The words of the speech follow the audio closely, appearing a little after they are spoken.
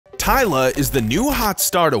Tyla is the new hot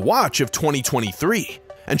star to watch of 2023,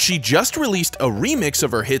 and she just released a remix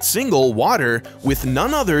of her hit single, Water, with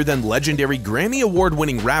none other than legendary Grammy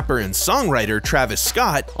Award-winning rapper and songwriter Travis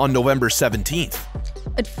Scott on November 17th.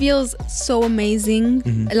 It feels so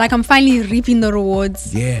amazing, like I'm finally reaping the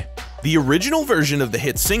rewards. Yeah. The original version of the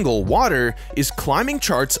hit single, Water, is climbing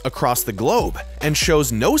charts across the globe and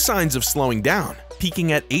shows no signs of slowing down,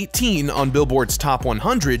 peaking at 18 on Billboard's Top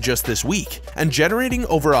 100 just this week, and generating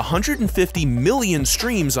over 150 million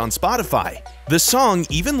streams on Spotify. The song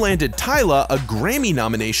even landed Tyla a Grammy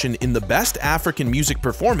nomination in the Best African Music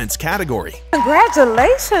Performance category.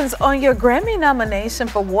 Congratulations on your Grammy nomination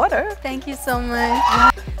for Water. Thank you so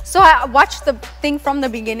much. So I watched the thing from the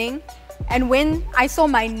beginning, and when I saw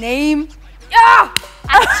my name, I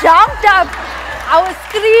jumped up. I was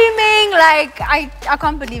screaming, like, I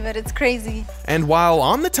can't believe it, it's crazy. And while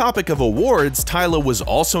on the topic of awards, Tyla was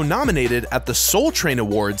also nominated at the Soul Train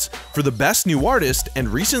Awards for the Best New Artist and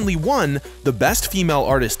recently won the Best Female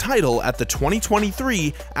Artist title at the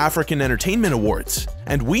 2023 African Entertainment Awards.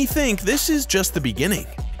 And we think this is just the beginning.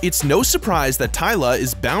 It's no surprise that Tyla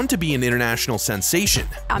is bound to be an international sensation.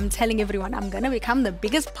 I'm telling everyone, I'm gonna become the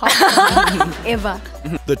biggest pop star ever.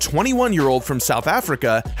 The 21-year-old from South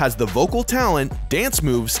Africa has the vocal talent, dance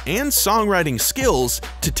moves, and songwriting skills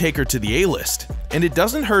to take her to the A-list. And it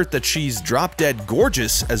doesn't hurt that she's drop-dead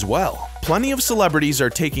gorgeous as well. Plenty of celebrities are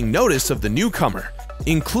taking notice of the newcomer,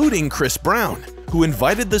 including Chris Brown, who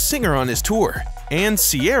invited the singer on his tour, and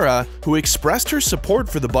Sierra, who expressed her support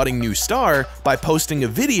for the budding new star by posting a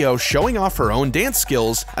video showing off her own dance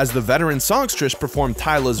skills as the veteran songstress performed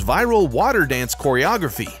Tyla's viral water dance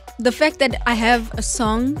choreography. The fact that I have a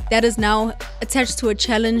song that is now attached to a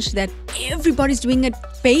challenge that everybody's doing it,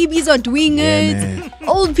 babies are doing it,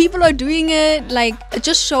 old people are doing it, like, it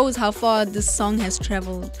just shows how far this song has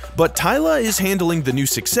traveled. But Tyla is handling the new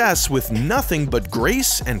success with nothing but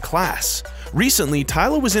grace and class. Recently,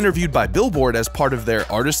 Tyla was interviewed by Billboard as part of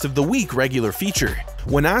their Artist of the Week regular feature.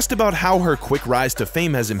 When asked about how her quick rise to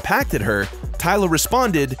fame has impacted her, Tyla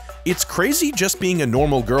responded, "It's crazy just being a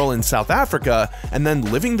normal girl in South Africa and then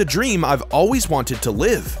living the dream I've always wanted to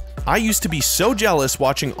live. I used to be so jealous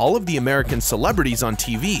watching all of the American celebrities on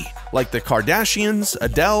TV, like the Kardashians,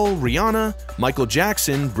 Adele, Rihanna, Michael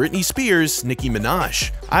Jackson, Britney Spears, Nicki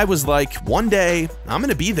Minaj. I was like, one day, I'm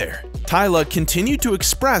gonna be there." Tyla continued to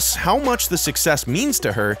express how much the success means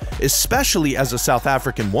to her, especially as a South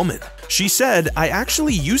African woman. She said, "I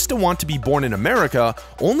actually used to want to be born in America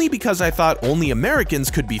only because I thought only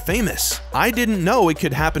Americans could be famous. I didn't know it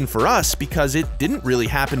could happen for us because it didn't really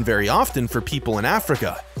happen very often for people in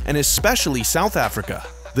Africa, and especially South Africa."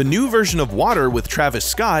 The new version of Water with Travis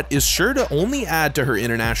Scott is sure to only add to her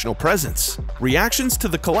international presence. Reactions to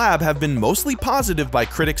the collab have been mostly positive by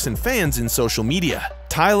critics and fans in social media.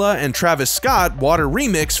 Tyla and Travis Scott Water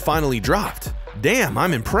remix finally dropped. "Damn,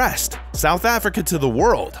 I'm impressed. South Africa to the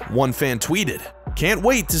world," one fan tweeted. "Can't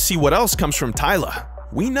wait to see what else comes from Tyla.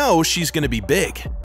 We know she's gonna be big."